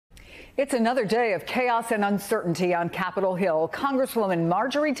It's another day of chaos and uncertainty on Capitol Hill. Congresswoman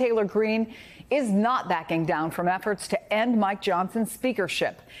Marjorie Taylor Greene is not backing down from efforts to end Mike Johnson's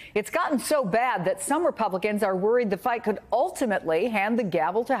speakership. It's gotten so bad that some Republicans are worried the fight could ultimately hand the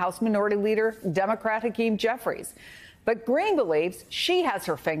gavel to House Minority Leader Democrat Hakeem Jeffries. But Greene believes she has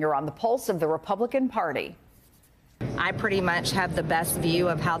her finger on the pulse of the Republican Party. I pretty much have the best view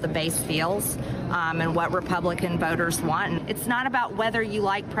of how the base feels and what Republican voters want. It's not about whether you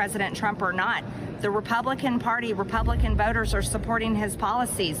like President Trump or not. The Republican Party, Republican voters are supporting his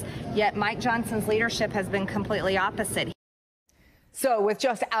policies, yet Mike Johnson's leadership has been completely opposite. So with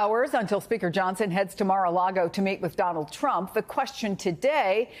just hours until Speaker Johnson heads to Mar-a-Lago to meet with Donald Trump, the question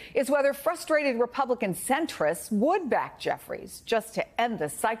today is whether frustrated Republican centrists would back Jeffries just to end the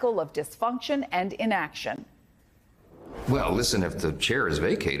cycle of dysfunction and inaction. Well, listen, if the chair is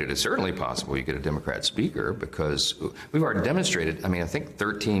vacated, it's certainly possible you get a Democrat speaker, because we've already demonstrated. I mean, I think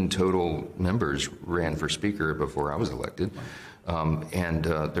 13 total members ran for speaker before I was elected.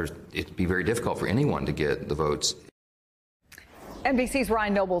 It'd be very difficult for anyone to get the votes. NBC's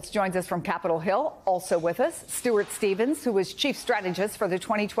Ryan Nobles joins us from Capitol Hill. Also with us, Stuart Stevens, who was chief strategist for the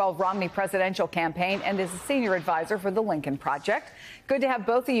 2012 Romney presidential campaign and is a senior advisor for the Lincoln Project. Good to have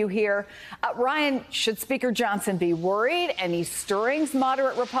both of you here. Ryan, should Speaker Johnson be worried? Any stirrings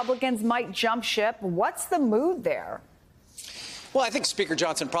moderate Republicans might jump ship? What's the mood there? Well, I think Speaker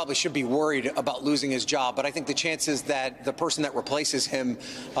Johnson probably should be worried about losing his job, but I think the chances that the person that replaces him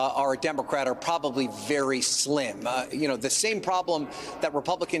are a Democrat are probably very slim. The same problem that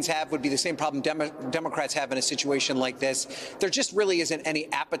Republicans have would be the same problem Democrats have in a situation like this. There just really isn't any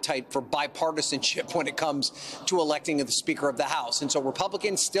appetite for bipartisanship when it comes to electing the Speaker of the House. And so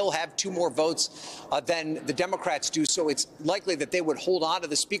Republicans still have 2 more votes than the Democrats do. So it's likely that they would hold on to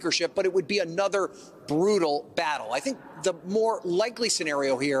the speakership, but it would be another brutal battle. I think the more likely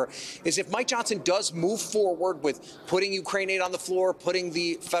scenario here is if Mike Johnson does move forward with putting Ukraine aid on the floor, putting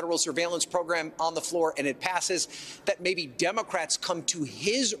the federal surveillance program on the floor, and it passes, that maybe Democrats come to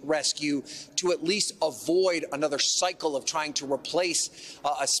his rescue to at least avoid another cycle of trying to replace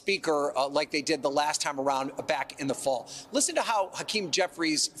a speaker like they did the last time around back in the fall. Listen to how Hakeem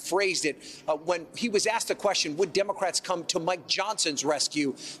Jeffries phrased it when he was asked the question, would Democrats come to Mike Johnson's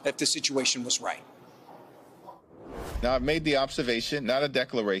rescue if the situation was right? Now, I've made the observation, not a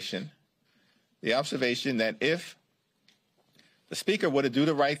declaration, the observation that if the Speaker were to do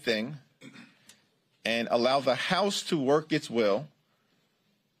the right thing and allow the House to work its will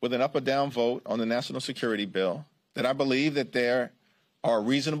with an up or down vote on the national security bill, that I believe that there are a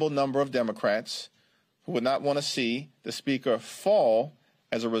reasonable number of Democrats who would not want to see the Speaker fall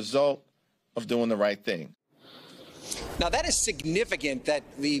as a result of doing the right thing. Now, that is significant that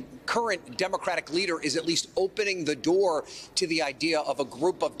the current Democratic leader is at least opening the door to the idea of a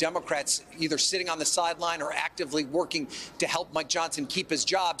group of Democrats either sitting on the sideline or actively working to help Mike Johnson keep his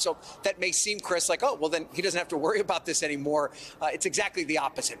job. So that may seem, Chris, like, oh, well, then he doesn't have to worry about this anymore. It's exactly the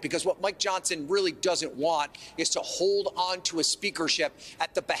opposite, because what Mike Johnson really doesn't want is to hold on to a speakership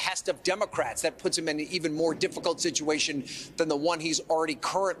at the behest of Democrats. That puts him in an even more difficult situation than the one he's already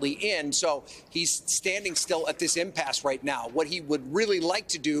currently in. So he's standing still at this impasse right now. What he would really like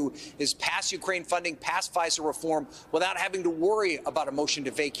to do is pass Ukraine funding, pass FISA reform without having to worry about a motion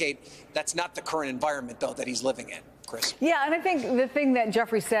to vacate. That's not the current environment, though, that he's living in. Chris? Yeah, and I think the thing that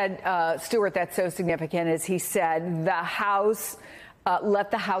Jeffrey said, Stuart, that's so significant is he said the House let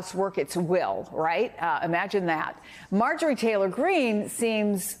the House work its will, right? Imagine that. Marjorie Taylor Greene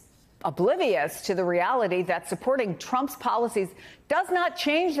seems oblivious to the reality that supporting Trump's policies does not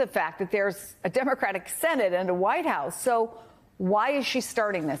change the fact that there's a Democratic Senate and a White House. So why is she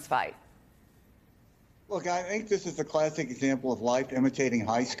starting this fight? Look, I think this is a classic example of life imitating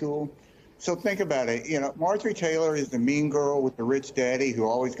high school. So think about it. Marjorie Taylor is the mean girl with the rich daddy who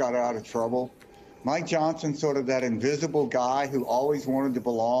always got out of trouble. Mike Johnson, sort of that invisible guy who always wanted to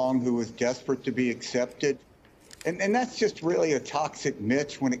belong, who was desperate to be accepted. And that's just really a toxic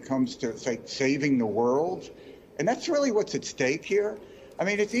niche when it comes to, say, saving the world. And that's really what's at stake here. I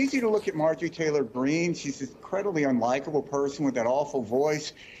mean, it's easy to look at Marjorie Taylor Greene. She's this incredibly unlikable person with that awful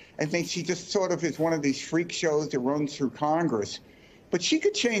voice. I think she just sort of is one of these freak shows that runs through Congress. But she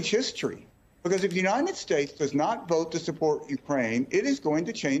could change history, because if the United States does not vote to support Ukraine, it is going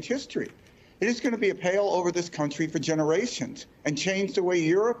to change history. It is going to be a pale over this country for generations and change the way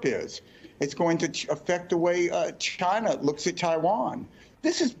Europe is. It's going to affect the way China looks at Taiwan.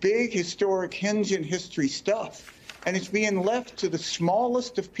 This is big, historic, hinge in history stuff, and it's being left to the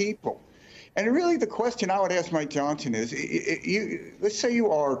smallest of people. And really the question I would ask Mike Johnson is, let's say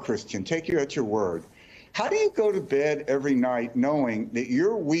you are a Christian, take you at your word. How do you go to bed every night knowing that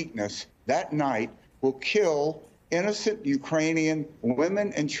your weakness that night will kill innocent Ukrainian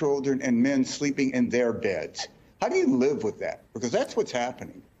women and children and men sleeping in their beds? How do you live with that? Because that's what's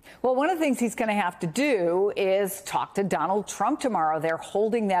happening. Well, one of the things he's going to have to do is talk to Donald Trump tomorrow. They're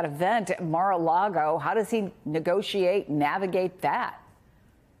holding that event at Mar-a-Lago. How does he negotiate, navigate that?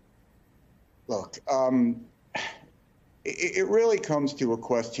 Look, it really comes to a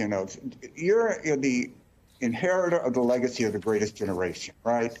question of you're the inheritor of the legacy of the greatest generation,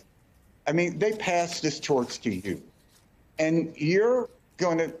 right? I mean, they passed this torch to you. And you're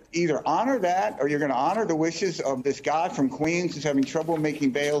going to either honor that or you're going to honor the wishes of this guy from Queens who's having trouble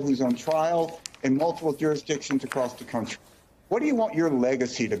making bail, who's on trial in multiple jurisdictions across the country. What do you want your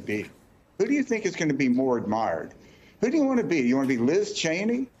legacy to be? Who do you think is going to be more admired? Who do you want to be? You want to be Liz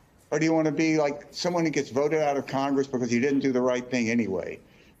Cheney? Or do you want to be like someone who gets voted out of Congress because you didn't do the right thing anyway?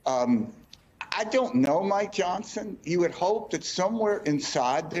 I don't know, Mike Johnson. You would hope that somewhere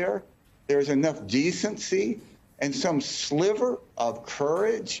inside there's enough decency and some sliver of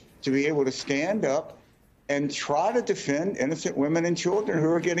courage to be able to stand up and try to defend innocent women and children who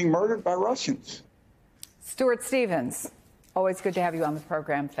are getting murdered by Russians. Stuart Stevens, always good to have you on the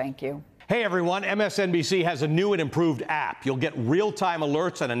program. Thank you. Hey everyone, MSNBC has a new and improved app. You'll get real-time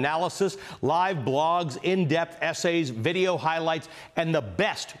alerts and analysis, live blogs, in-depth essays, video highlights, and the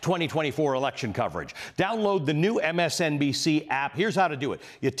best 2024 election coverage. Download the new MSNBC app. Here's how to do it.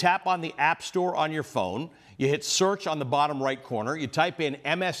 You tap on the App Store on your phone. You hit search on the bottom right corner. You type in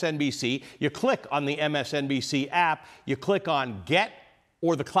MSNBC. You click on the MSNBC app. You click on Get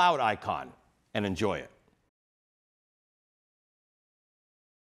or the cloud icon and enjoy it.